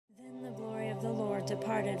Lord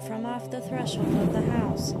departed from off the threshold of the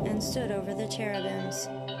house, and stood over the cherubims.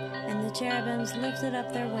 And the cherubims lifted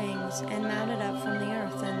up their wings, and mounted up from the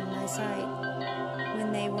earth in my sight.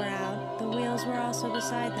 When they were out, the wheels were also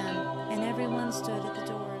beside them, and everyone stood at the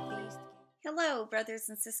door of the east gate. Hello, brothers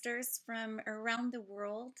and sisters from around the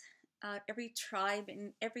world, every tribe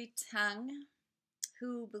and every tongue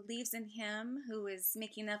who believes in him, who is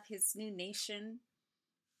making up his new nation,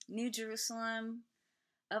 New Jerusalem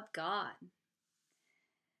of God.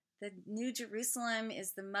 The New Jerusalem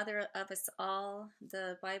is the mother of us all,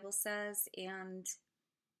 the Bible says, and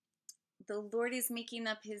the Lord is making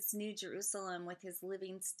up his New Jerusalem with his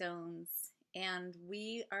living stones, and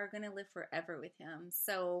we are going to live forever with him.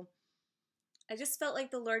 So I just felt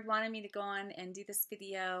like the Lord wanted me to go on and do this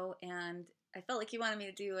video, and I felt like he wanted me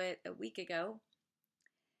to do it a week ago,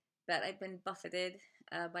 but I've been buffeted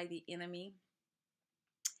by the enemy.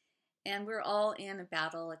 And we're all in a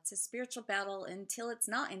battle. It's a spiritual battle until it's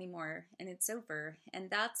not anymore and it's over. And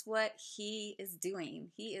that's what he is doing.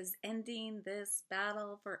 He is ending this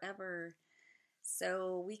battle forever.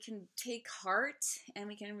 So we can take heart and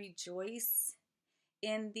we can rejoice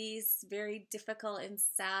in these very difficult and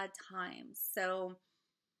sad times. So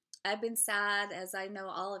I've been sad, as I know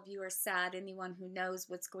all of you are sad, anyone who knows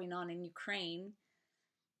what's going on in Ukraine.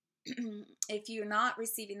 If you're not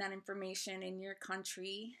receiving that information in your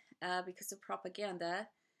country because of propaganda,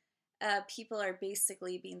 people are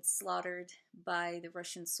basically being slaughtered by the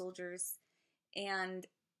Russian soldiers, and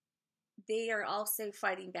they are also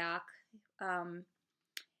fighting back.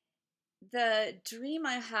 The dream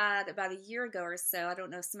I had about a year ago or so, I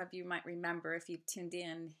don't know if some of you might remember if you've tuned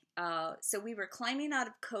in. So we were climbing out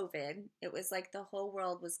of COVID. It was like the whole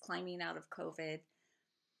world was climbing out of COVID.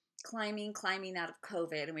 Climbing out of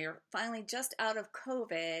COVID, and we were finally just out of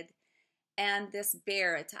COVID, and this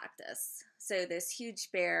bear attacked us. So this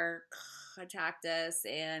huge bear attacked us,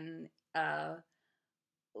 and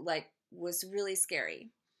was really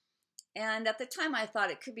scary. And at the time I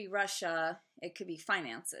thought it could be Russia, it could be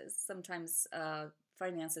finances. Sometimes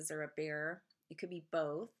finances are a bear. It could be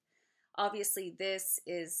both. Obviously this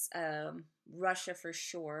is Russia for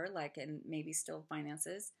sure, and maybe still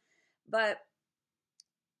finances. But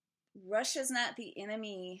Russia's not the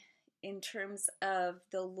enemy in terms of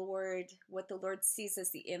the Lord, what the Lord sees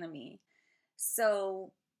as the enemy.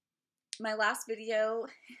 So my last video,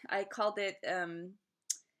 I called it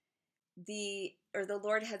the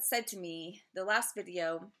Lord had said to me. The last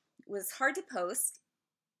video was hard to post.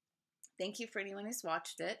 Thank you for anyone who's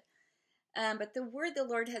watched it. But the word the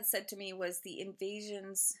Lord had said to me was the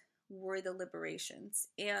invasions were the liberations.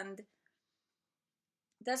 And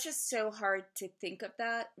that's just so hard to think of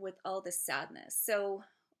that with all the sadness. So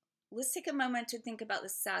let's take a moment to think about the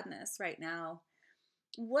sadness right now.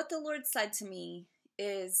 What the Lord said to me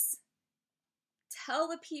is, tell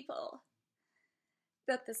the people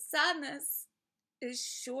that the sadness is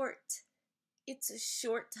short. It's a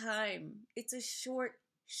short time. It's a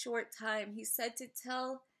short time. He said to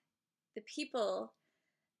tell the people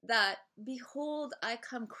that, behold, I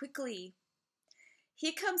come quickly.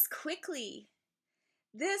 He comes quickly.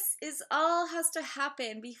 This is all has to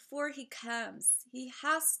happen before he comes. He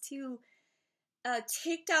has to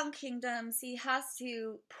take down kingdoms. He has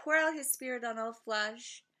to pour out his spirit on all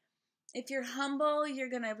flesh. If you're humble, you're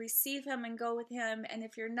going to receive him and go with him. And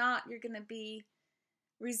if you're not, you're going to be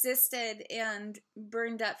resisted and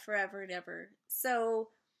burned up forever and ever. So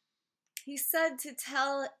he said to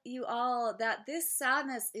tell you all that this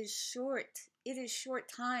sadness is short. It is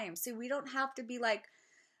short time. So we don't have to be like,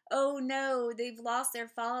 oh no, they've lost their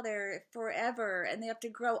father forever and they have to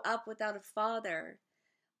grow up without a father.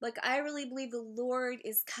 I really believe the Lord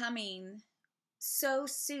is coming so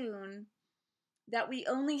soon that we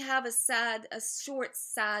only have a short,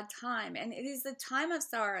 sad time. And it is the time of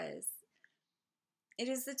sorrows. It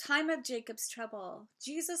is the time of Jacob's trouble.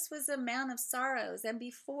 Jesus was a man of sorrows. And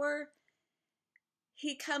before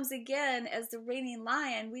he comes again as the reigning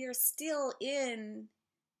lion, we are still in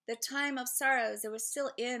the time of sorrows. We're still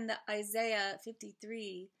in the Isaiah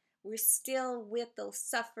 53. We're still with the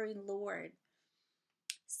suffering Lord.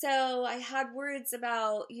 So I had words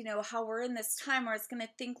about, how we're in this time where it's going to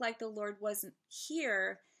think like the Lord wasn't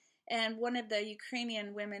here. And one of the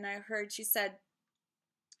Ukrainian women I heard, she said,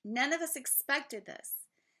 none of us expected this.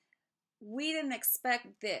 We didn't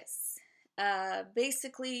expect this.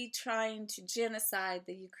 Basically trying to genocide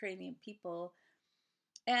the Ukrainian people.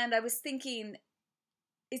 And I was thinking,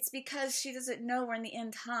 it's because she doesn't know we're in the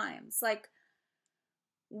end times.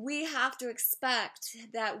 We have to expect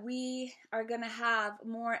that we are going to have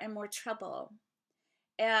more and more trouble.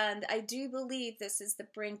 And I do believe this is the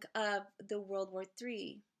brink of the World War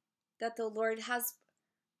III. that the Lord has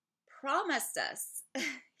promised us.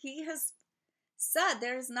 He has said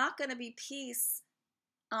there's not going to be peace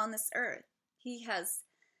on this earth. He has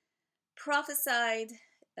prophesied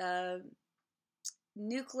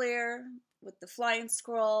nuclear with the flying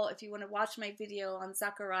scroll. If you want to watch my video on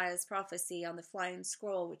Zechariah's prophecy on the flying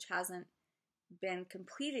scroll, which hasn't been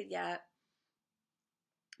completed yet,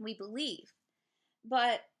 we believe.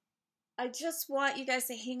 But I just want you guys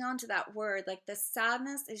to hang on to that word. Like, the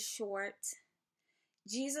sadness is short.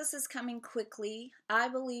 Jesus is coming quickly. I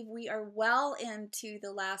believe we are well into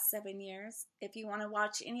the last 7 years. If you want to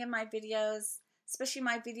watch any of my videos, especially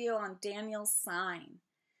my video on Daniel's sign,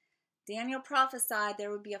 Daniel prophesied there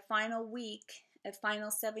would be a final week, a final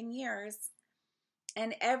 7 years,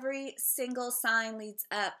 and every single sign leads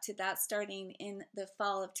up to that starting in the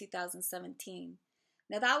fall of 2017.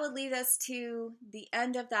 Now that would lead us to the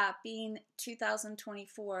end of that being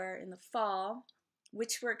 2024 in the fall,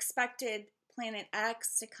 which we're expected Planet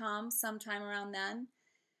X to come sometime around then.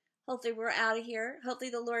 Hopefully we're out of here. Hopefully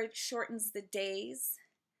the Lord shortens the days.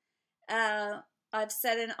 I've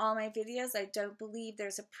said in all my videos, I don't believe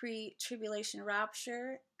there's a pre-tribulation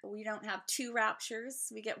rapture. We don't have two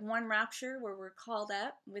raptures. We get one rapture where we're called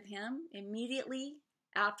up with him immediately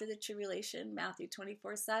after the tribulation, Matthew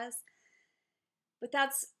 24 says. But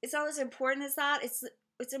it's not as important as that.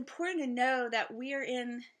 It's important to know that we are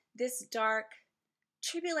in this dark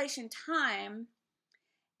tribulation time,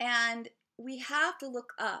 and we have to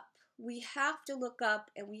look up. We have to look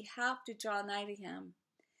up, and we have to draw nigh to him.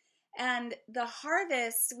 And the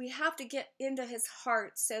harvest, we have to get into his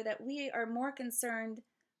heart so that we are more concerned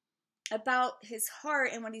about his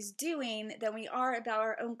heart and what he's doing than we are about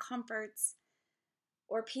our own comforts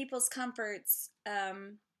or people's comforts,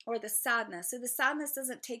 or the sadness. So the sadness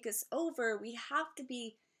doesn't take us over. We have to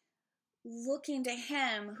be looking to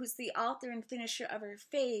him, who's the author and finisher of our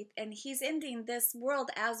faith, and he's ending this world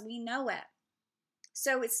as we know it.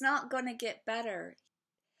 So it's not going to get better.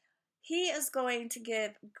 He is going to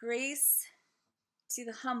give grace to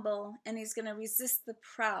the humble, and he's going to resist the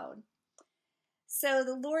proud. So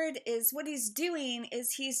the Lord what he's doing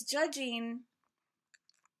is he's judging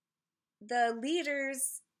the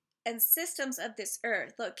leaders and systems of this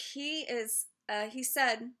earth. Look, he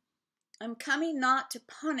said, I'm coming not to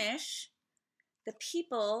punish the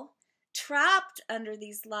people trapped under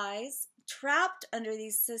these lies, trapped under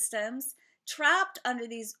these systems, trapped under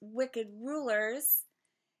these wicked rulers.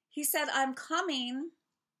 He said, I'm coming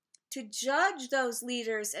to judge those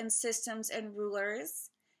leaders and systems and rulers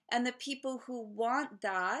and the people who want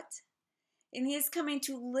that. And he is coming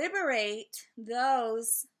to liberate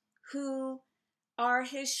those who are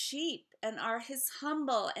his sheep and are his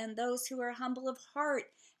humble, and those who are humble of heart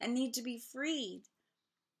and need to be freed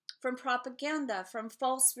from propaganda, from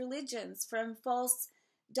false religions, from false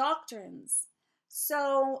doctrines.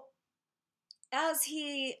 So as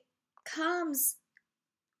he comes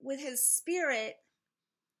with his spirit,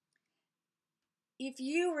 if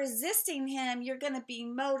you're resisting him, you're going to be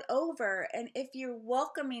mowed over. And if you're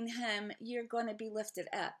welcoming him, you're going to be lifted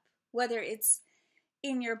up, whether it's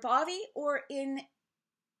in your body or in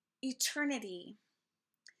eternity.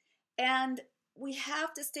 And we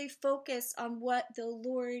have to stay focused on what the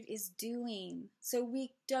Lord is doing so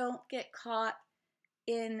we don't get caught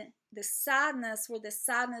in the sadness where the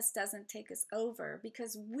sadness doesn't take us over,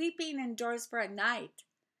 because weeping endures for a night,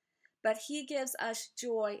 but he gives us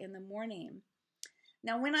joy in the morning.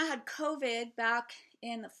 Now, when I had COVID back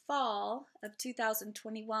in the fall of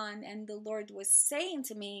 2021, and the Lord was saying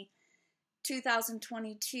to me,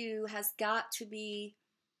 2022 has got to be,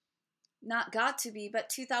 not got to be, but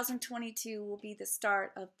 2022 will be the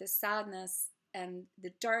start of the sadness and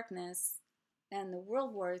the darkness and the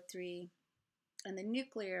World War III and the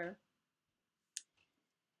nuclear.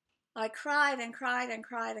 I cried and cried and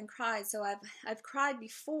cried and cried. So I've cried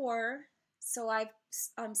before, so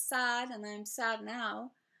I'm sad, and I'm sad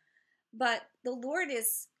now. But the Lord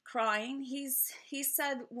is crying. He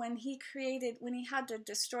said when he had to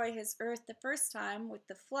destroy his earth the first time with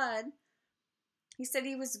the flood, he said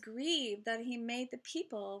he was grieved that he made the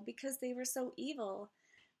people because they were so evil.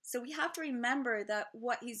 So we have to remember that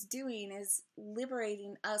what he's doing is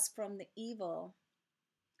liberating us from the evil,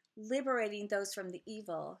 liberating those from the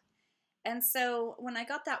evil. And so when I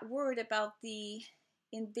got that word about the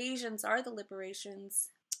invasions are the liberations,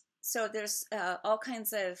 so there's all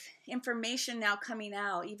kinds of information now coming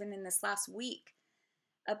out, even in this last week,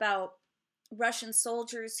 about Russian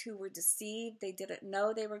soldiers who were deceived. They didn't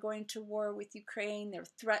know they were going to war with Ukraine. They're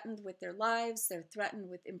threatened with their lives. They're threatened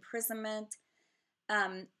with imprisonment.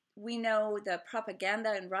 We know the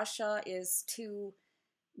propaganda in Russia is to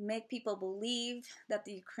make people believe that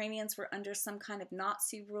the Ukrainians were under some kind of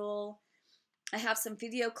Nazi rule. I have some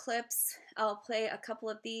video clips. I'll play a couple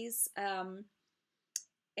of these.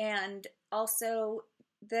 And also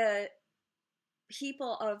the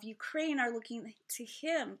people of Ukraine are looking to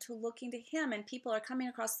him, and people are coming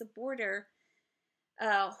across the border.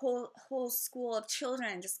 Whole school of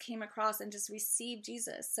children just came across and just received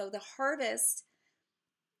Jesus. So the harvest,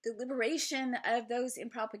 the liberation of those in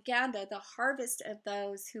propaganda, the harvest of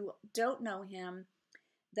those who don't know him,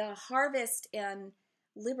 the harvest and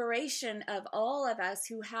liberation of all of us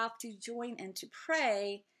who have to join in to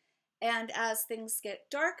pray. And as things get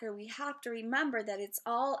darker, we have to remember that it's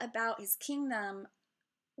all about his kingdom,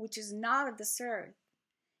 which is not of this earth.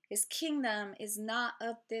 His kingdom is not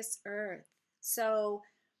of this earth. So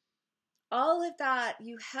all of that,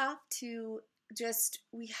 we have to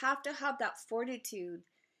have that fortitude,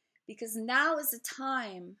 because now is the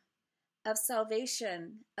time of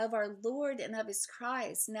salvation of our Lord and of his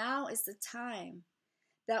Christ. Now is the time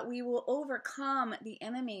that we will overcome the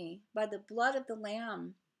enemy by the blood of the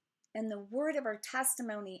Lamb and the word of our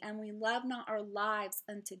testimony, and we love not our lives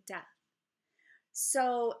unto death.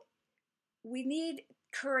 So we need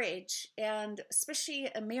courage, and especially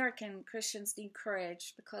American Christians need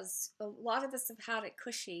courage, because a lot of us have had it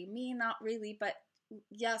cushy. Me, not really, but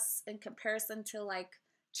yes, in comparison to like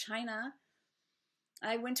China.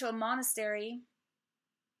 I went to a monastery,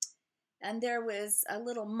 and there was a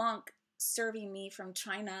little monk serving me from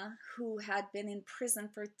China who had been in prison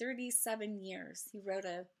for 37 years. He wrote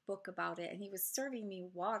a book about it, and he was serving me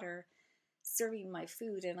water, serving my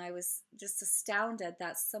food, and I was just astounded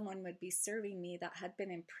that someone would be serving me that had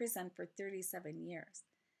been in prison for 37 years.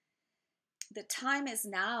 The time is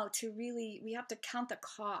now to really, we have to count the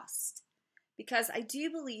cost, because I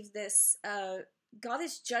do believe this, God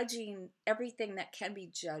is judging everything that can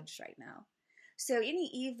be judged right now. So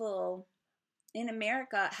any evil in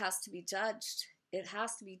America has to be judged. It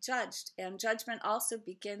has to be judged, and judgment also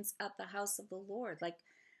begins at the house of the Lord. Like,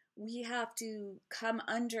 we have to come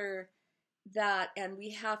under that, and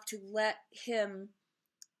we have to let him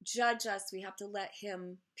judge us. We have to let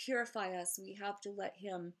him purify us. We have to let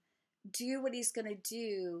him do what he's going to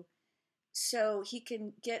do so he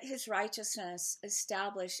can get his righteousness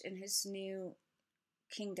established in his new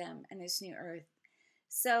kingdom and his new earth.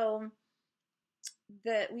 So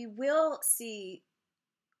that we will see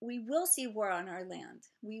war on our land.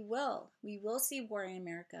 We will see war in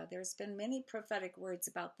America. There's been many prophetic words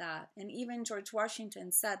about that. And even George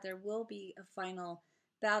Washington said there will be a final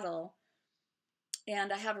battle.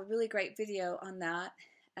 And I have a really great video on that.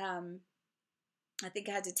 I think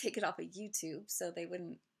I had to take it off of YouTube so they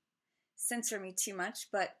wouldn't censor me too much.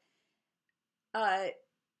 But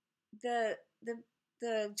the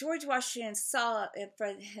George Washington saw, for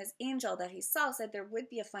his angel that he saw, said there would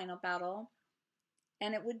be a final battle.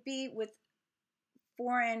 And it would be with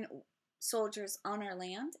foreign soldiers on our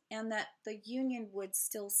land, and that the Union would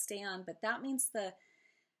still stand. But that means the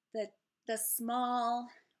small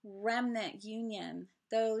remnant Union,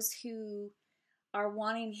 those who are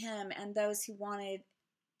wanting him and those who wanted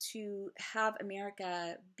to have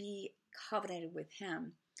America be covenanted with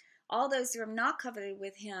him. All those who are not covenanted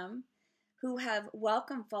with him, who have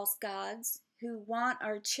welcomed false gods, who want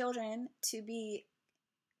our children to be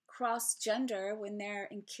cross-gender when they're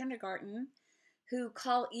in kindergarten, who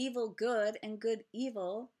call evil good and good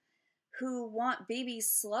evil, who want babies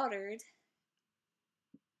slaughtered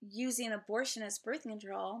using abortion as birth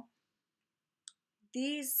control,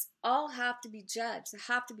 these all have to be judged. They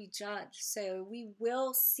have to be judged. So we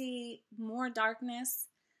will see more darkness.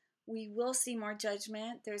 We will see more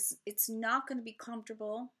judgment. It's not going to be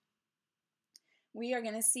comfortable. We are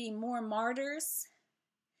going to see more martyrs.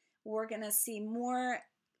 We're going to see more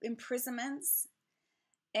imprisonments.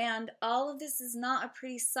 And all of this is not a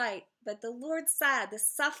pretty sight. But the Lord said the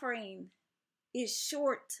suffering is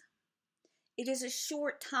short. It is a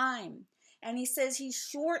short time. And he says he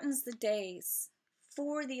shortens the days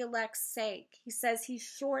for the elect's sake. He says he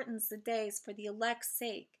shortens the days for the elect's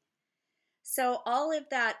sake. So all of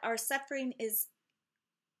that, our suffering is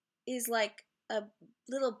like a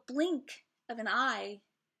little blink of an eye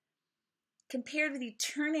compared with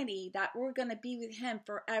eternity, that we're going to be with him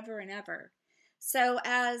forever and ever. So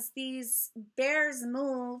as these bears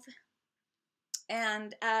move,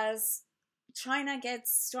 and as China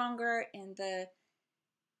gets stronger in the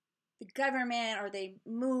government, or they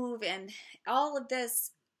move, and all of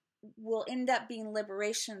this will end up being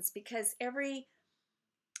liberations, because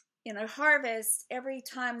in a harvest, every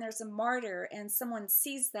time there's a martyr and someone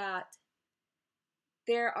sees that,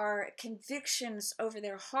 there are convictions over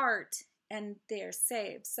their heart, and they're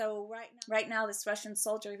saved. So right now, this Russian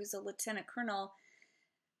soldier who's a lieutenant colonel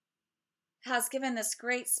has given this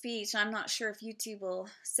great speech. I'm not sure if YouTube will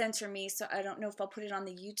censor me, so I don't know if I'll put it on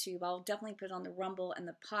the YouTube. I'll definitely put it on the Rumble and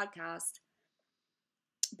the podcast.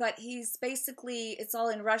 But he's basically, it's all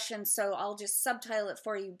in Russian, so I'll just subtitle it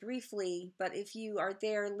for you briefly. But if you are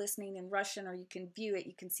there listening in Russian, or you can view it,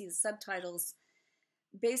 you can see the subtitles.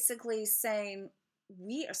 Basically saying,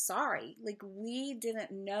 we are sorry. Like, we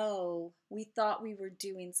didn't know. We thought we were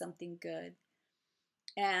doing something good.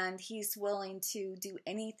 And he's willing to do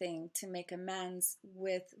anything to make amends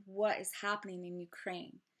with what is happening in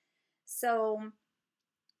Ukraine. So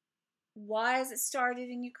why has it started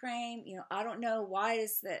in Ukraine? I don't know. Why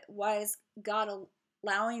is God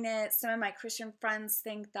allowing it? Some of my Christian friends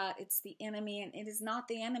think that it's the enemy, and it is not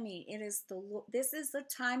the enemy. It is the Lord. This is the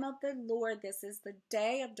time of the Lord. This is the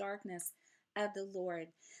day of darkness of the Lord.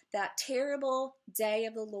 That terrible day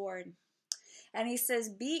of the Lord. And he says,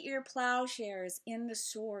 beat your plowshares in the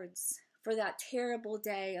swords for that terrible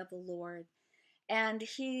day of the Lord. And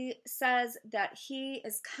he says that he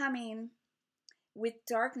is coming with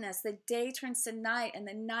darkness. The day turns to night, and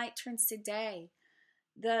the night turns to day.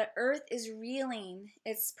 The earth is reeling.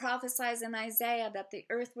 It's prophesied in Isaiah that the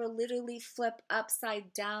earth will literally flip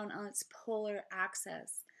upside down on its polar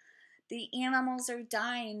axis. The animals are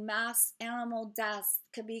dying, mass animal deaths,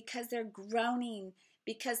 because they're groaning,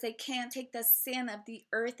 because they can't take the sin of the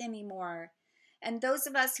earth anymore. And those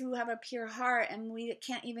of us who have a pure heart, and we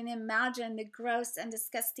can't even imagine the gross and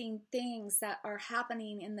disgusting things that are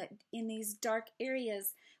happening in these dark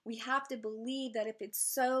areas, we have to believe that if it's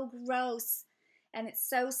so gross and it's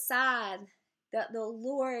so sad, that the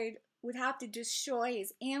Lord would have to destroy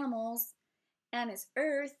his animals and his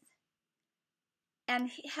earth, and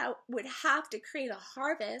he would have to create a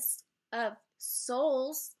harvest of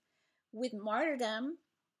souls with martyrdom.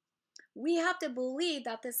 We have to believe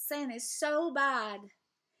that the sin is so bad,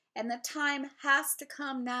 and the time has to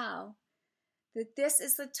come now, that this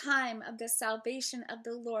is the time of the salvation of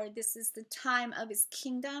the Lord. This is the time of his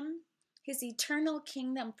kingdom, his eternal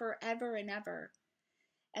kingdom forever and ever.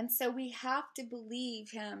 And so we have to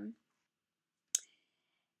believe him.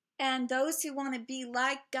 And those who want to be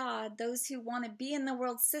like God, those who want to be in the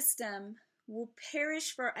world system, will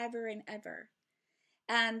perish forever and ever.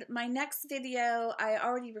 And my next video I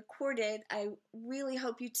already recorded. I really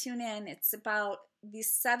hope you tune in. It's about the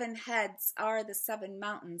 7 heads are the 7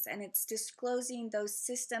 mountains, and it's disclosing those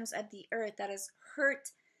systems of the earth that has hurt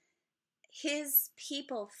his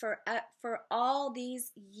people for all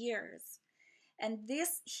these years. And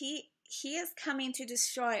he is coming to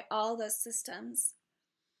destroy all those systems.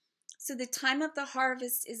 So the time of the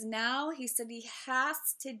harvest is now. He said he has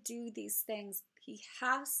to do these things. He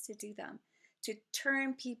has to do them to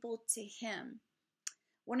turn people to him.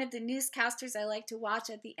 One of the newscasters I like to watch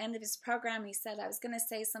at the end of his program, he said, I was going to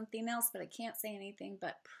say something else, but I can't say anything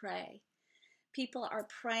but pray. People are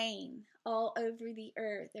praying all over the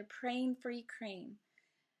earth. They're praying for Ukraine.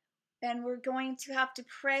 And we're going to have to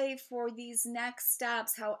pray for these next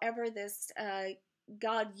steps, however this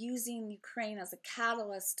God using Ukraine as a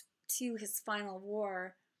catalyst to his final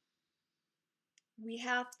war. We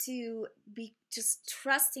have to be just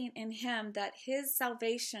trusting in him that his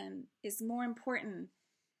salvation is more important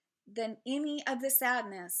than any of the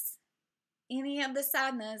sadness, any of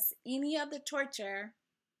the torture,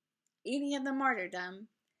 any of the martyrdom,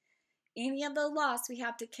 any of the loss. We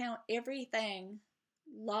have to count everything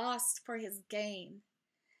lost for his gain.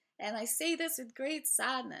 And I say this with great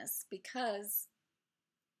sadness because,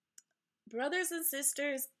 brothers and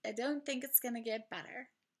sisters, I don't think it's going to get better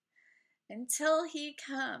until he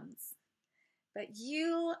comes. But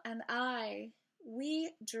you and I,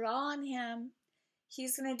 we draw on him.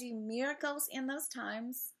 He's going to do miracles in those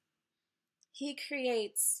times. He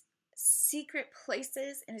creates secret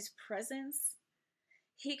places in his presence.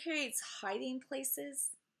 He creates hiding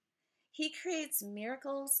places. He creates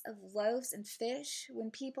miracles of loaves and fish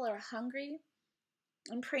when people are hungry.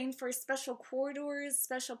 I'm praying for special corridors,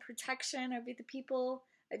 special protection over the people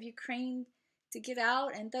of Ukraine to get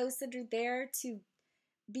out, and those that are there to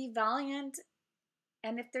be valiant.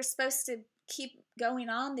 And if they're supposed to keep going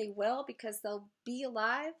on, they will, because they'll be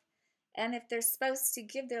alive. And if they're supposed to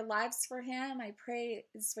give their lives for him, I pray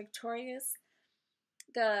is victorious.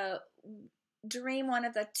 The dream one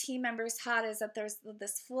of the team members had is that there's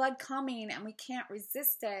this flood coming and we can't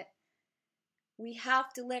resist it. We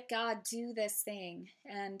have to let God do this thing.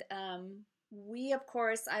 And we, of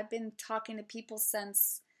course, I've been talking to people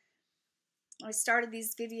since I started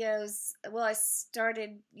these videos. Well, I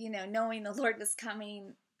started, knowing the Lord was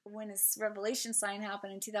coming when his revelation sign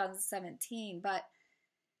happened in 2017. But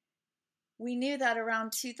we knew that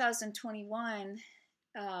around 2021,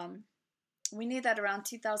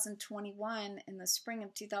 in the spring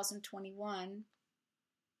of 2021,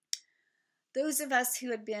 those of us who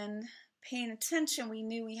had been paying attention, we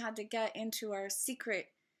knew we had to get into our secret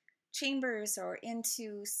chambers or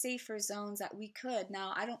into safer zones that we could.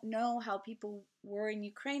 Now, I don't know how people were in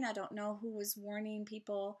Ukraine. I don't know who was warning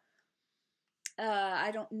people. I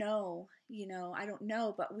don't know, I don't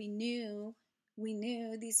know, but we knew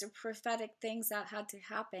these are prophetic things that had to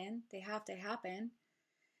happen. They have to happen.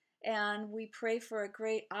 And we pray for a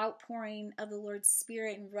great outpouring of the Lord's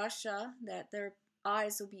Spirit in Russia, that their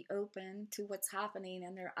eyes will be open to what's happening,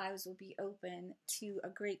 and their eyes will be open to a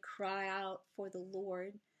great cry out for the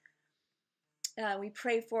Lord. We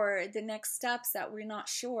pray for the next steps that we're not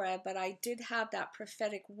sure of, but I did have that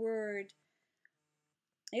prophetic word.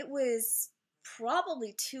 It was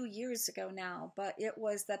probably 2 years ago now, but it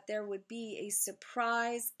was that there would be a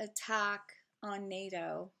surprise attack on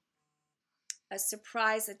NATO. A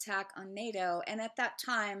surprise attack on NATO. And at that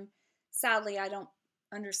time, sadly, I don't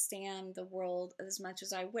understand the world as much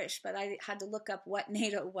as I wish, but I had to look up what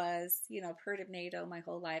NATO was. I've heard of NATO my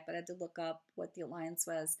whole life, but I had to look up what the alliance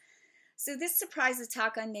was. So this surprise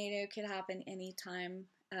attack on NATO could happen anytime.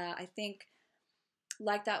 I think,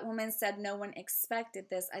 like that woman said, no one expected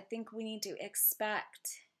this. I think we need to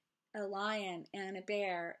expect a lion and a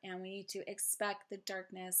bear, and we need to expect the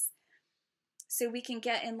darkness so we can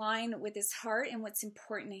get in line with his heart and what's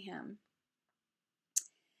important to him.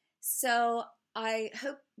 So I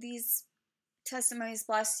hope these testimonies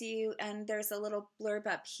bless you. And there's a little blurb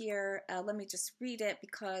up here. Let me just read it,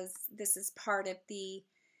 because this is part of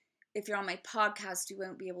if you're on my podcast, you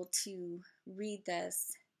won't be able to read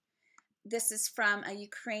this. This is from a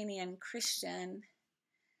Ukrainian Christian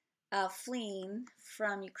fleeing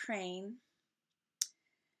from Ukraine.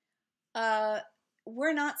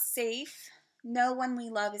 We're not safe. No one we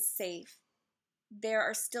love is safe. There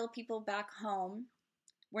are still people back home.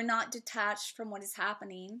 We're not detached from what is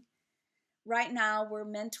happening. Right now, we're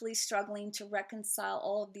mentally struggling to reconcile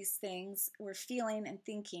all of these things we're feeling and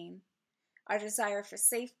thinking. Our desire for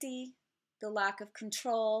safety, the lack of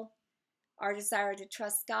control, our desire to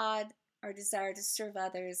trust God, our desire to serve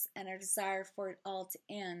others, and our desire for it all to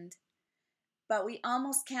end. But we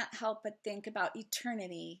almost can't help but think about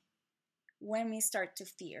eternity when we start to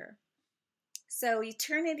fear. So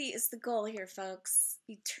eternity is the goal here, folks.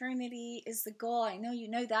 Eternity is the goal. I know you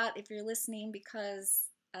know that if you're listening, because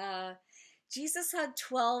Jesus had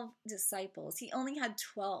 12 disciples. He only had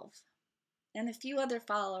 12. And a few other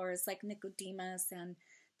followers like Nicodemus and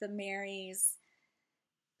the Marys.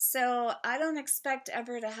 So I don't expect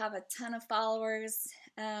ever to have a ton of followers,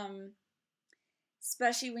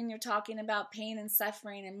 especially when you're talking about pain and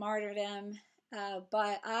suffering and martyrdom.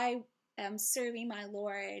 But I am serving my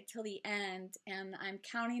Lord till the end, and I'm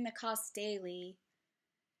counting the cost daily,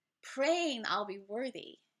 praying I'll be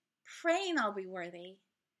worthy,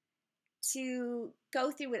 to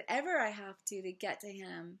go through whatever I have to get to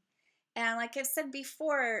him. And like I've said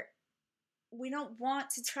before, we don't want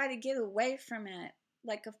to try to get away from it.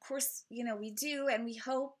 Like, of course, we do, and we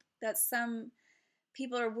hope that some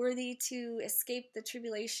people are worthy to escape the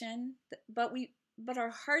tribulation, but our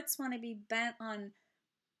hearts want to be bent on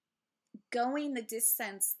going the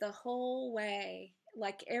distance the whole way.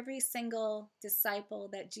 Like every single disciple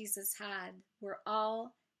that Jesus had were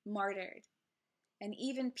all martyred. And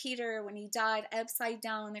even Peter, when he died upside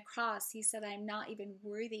down on the cross, he said, I'm not even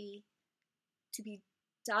worthy to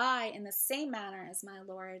die in the same manner as my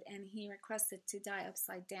Lord, and he requested to die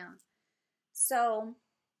upside down. So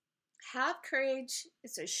have courage.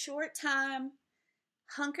 It's a short time.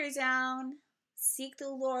 Hunker down, seek the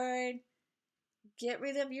Lord, get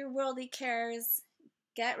rid of your worldly cares,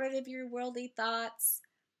 get rid of your worldly thoughts,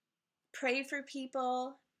 pray for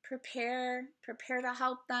people, prepare to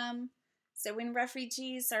help them. So when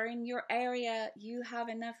refugees are in your area, you have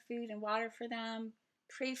enough food and water for them.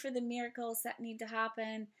 Pray for the miracles that need to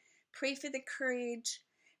happen. Pray for the courage.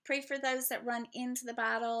 Pray for those that run into the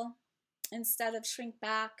battle instead of shrink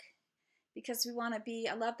back, because we want to be,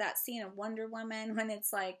 I love that scene of Wonder Woman when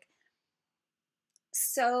it's like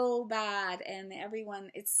so bad and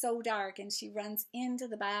it's so dark and she runs into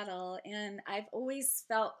the battle. And I've always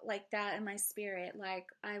felt like that in my spirit. Like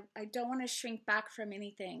I don't want to shrink back from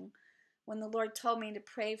anything. When the Lord told me to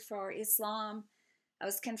pray for Islam, I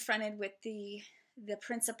was confronted with the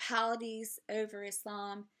principalities over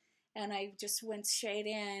Islam, and I just went straight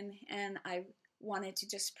in, and I wanted to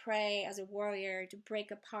just pray as a warrior to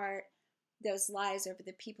break apart those lies over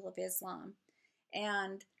the people of Islam.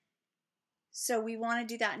 And so we want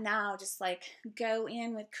to do that now, just like go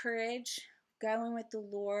in with courage, going with the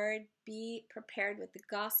Lord, be prepared with the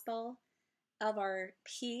gospel of our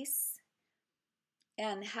peace,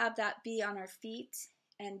 and have that be on our feet,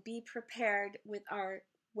 and be prepared with our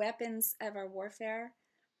weapons of our warfare,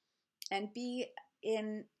 and be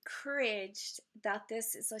encouraged that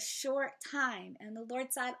this is a short time. And the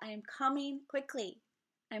Lord said, I am coming quickly.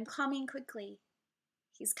 I'm coming quickly.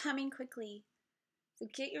 He's coming quickly. So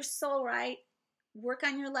get your soul right. Work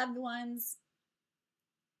on your loved ones.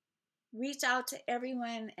 Reach out to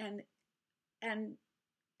everyone and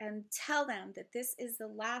tell them that this is the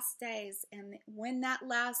last days. And when that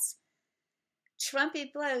last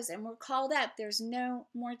trumpet blows and we're called up, there's no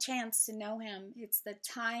more chance to know him. It's the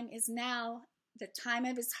time is now. The time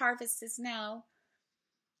of his harvest is now.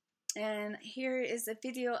 And here is a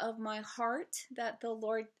video of my heart that the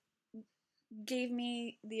Lord gave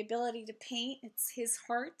me the ability to paint. It's his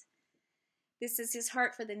heart. This is his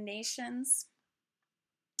heart for the nations,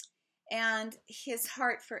 and his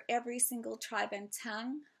heart for every single tribe and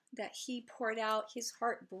tongue that he poured out. His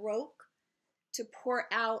heart broke to pour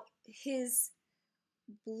out his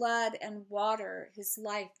blood and water, his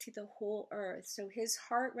life to the whole earth. So his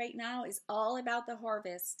heart right now is all about the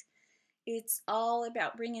harvest. It's all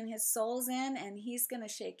about bringing his souls in, and he's going to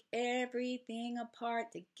shake everything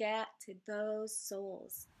apart to get to those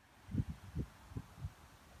souls.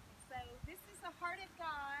 So this is the heart of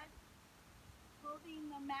God holding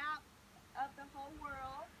the map of the whole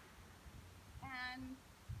world, and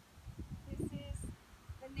this is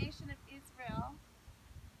the nation of Israel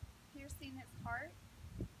piercing its heart,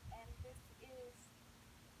 and this is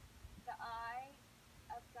the eye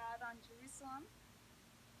of God on Jerusalem.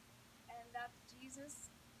 And that's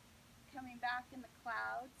Jesus coming back in the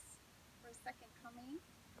clouds for a second coming.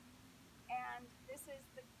 And this is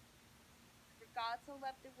the for God so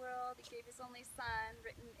loved the world, he gave his only son,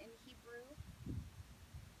 written in Hebrew.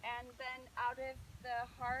 And then out of the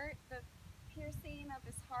heart, the piercing of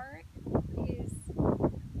his heart is,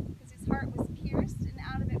 because his heart was pierced, and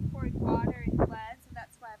out of it poured water and blood, so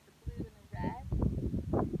that's why I have the blue and the red.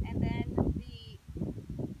 And then the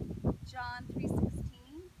John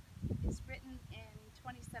 3:16 is written in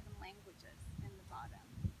 27 languages in the bottom.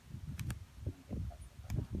 Let me get closer for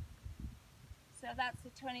that. So that's the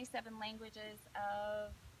 27 languages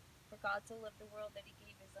of for God so loved the world that he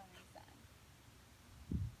gave his only son,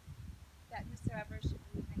 that whosoever should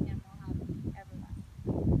believe in him will have everlasting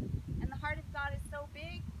life. And the heart of God is so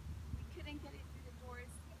big, we couldn't get it through the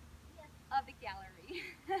doors of the gallery.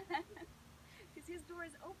 Because his door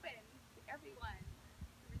is open to everyone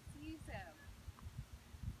who receives him.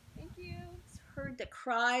 Thank you. Heard the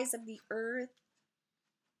cries of the earth.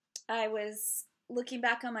 I was looking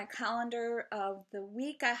back on my calendar of the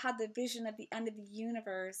week I had the vision of the end of the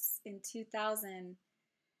universe in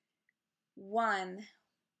 2001,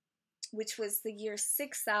 which was the year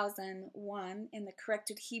 6001 in the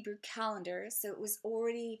corrected Hebrew calendar. So it was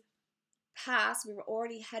already past. We were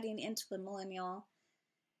already heading into the millennial.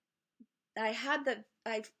 I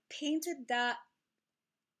painted that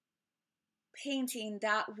painting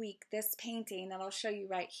that week, this painting that I'll show you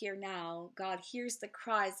right here now. God hears the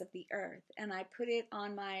cries of the earth, and I'll put it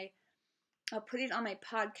on my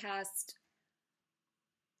podcast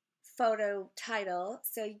photo title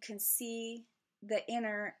so you can see the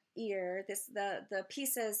inner ear. The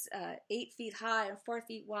piece is 8 feet high and 4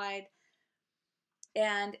 feet wide,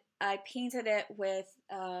 and I painted it with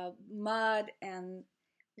mud and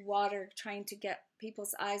water, trying to get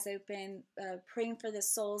people's eyes open, praying for the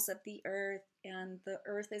souls of the earth, and the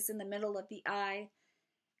earth is in the middle of the eye,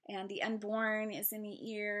 and the unborn is in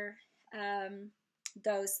the ear,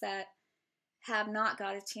 those that have not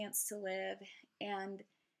got a chance to live. And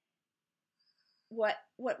what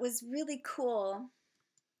was really cool,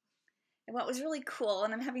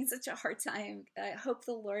 and I'm having such a hard time, I hope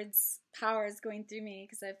the Lord's power is going through me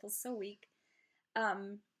because I feel so weak,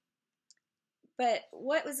 but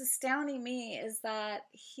what was astounding me is that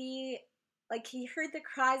he heard the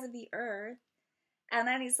cries of the earth, and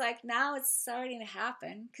then he's like, now it's starting to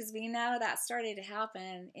happen, because we know that started to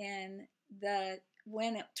happen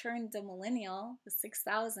when it turned the millennial, the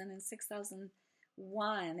 6000 and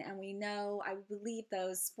 6001, and we know, I believe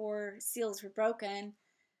those 4 seals were broken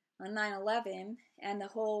on 9/11, and the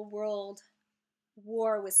whole world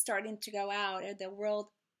war was starting to go out, and the world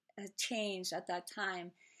had changed at that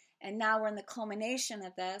time. And now we're in the culmination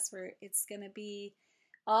of this, where it's going to be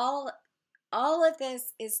all of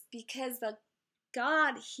this is because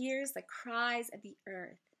God hears the cries of the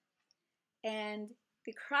earth. And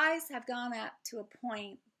the cries have gone up to a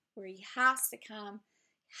point where he has to come,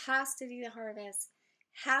 has to do the harvest,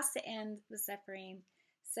 has to end the suffering.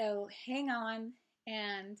 So hang on,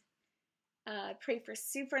 and Pray for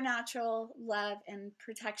supernatural love and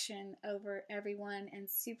protection over everyone and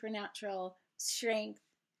supernatural strength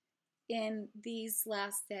in these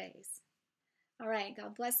last days. All right,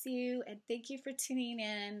 God bless you, and thank you for tuning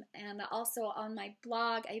in. And also on my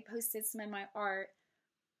blog, I posted some of my art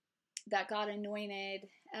that God anointed,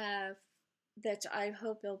 that I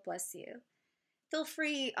hope will bless you. Feel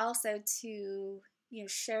free also to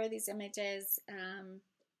share these images.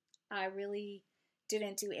 I really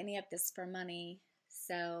didn't do any of this for money,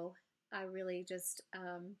 so I really just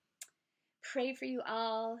pray for you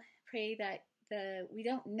all. Pray that we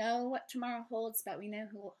don't know what tomorrow holds, but we know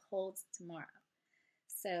who holds tomorrow.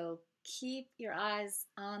 So keep your eyes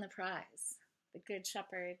on the prize, the Good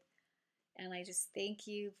Shepherd. And I just thank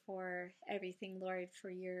you for everything, Lord,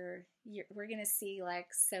 for your we're going to see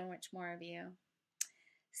like so much more of you.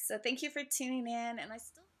 So thank you for tuning in. And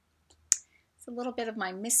it's a little bit of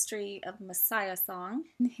my Mystery of Messiah song.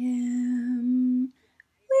 In Him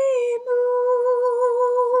we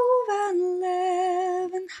move and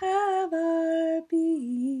live and have our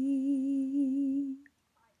being.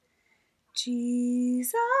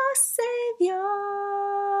 Jesus, Savior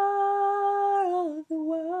of the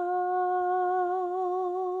world,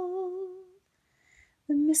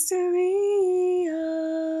 the mystery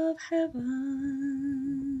of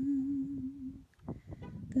heaven,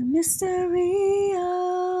 the mystery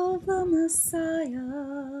of the Messiah,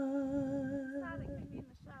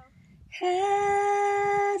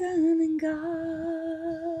 heaven and God,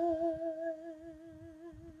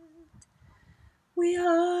 we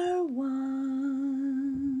are one.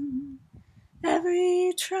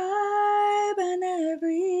 Every tribe and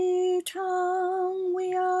every tongue,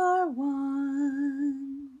 we are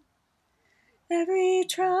one. Every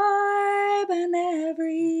tribe and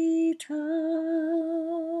every tongue.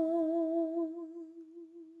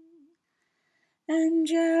 And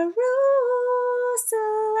Jerusalem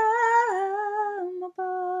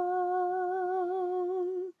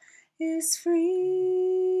above is free,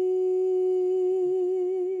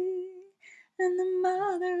 and the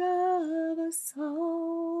mother of us all.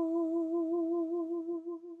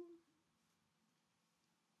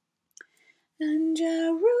 And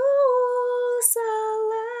Jerusalem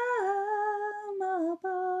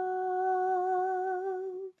above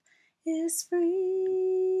is free,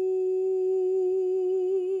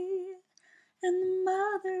 and the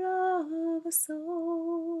mother of us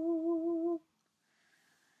all.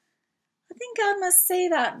 I think I must say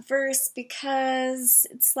that verse because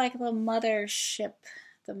it's like the mother ship,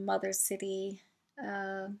 the mother city,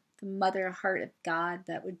 the mother heart of God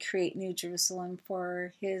that would create New Jerusalem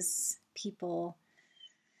for His people.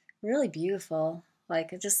 Really beautiful.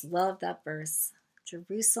 Like, I just love that verse.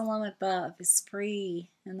 Jerusalem above is free,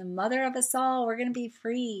 and the mother of us all, we're going to be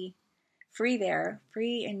free. Free there.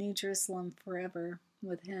 Free in New Jerusalem forever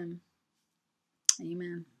with Him.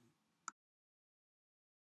 Amen.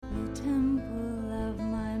 The temple of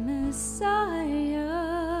my Messiah,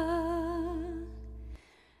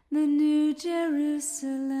 the New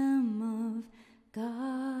Jerusalem of God.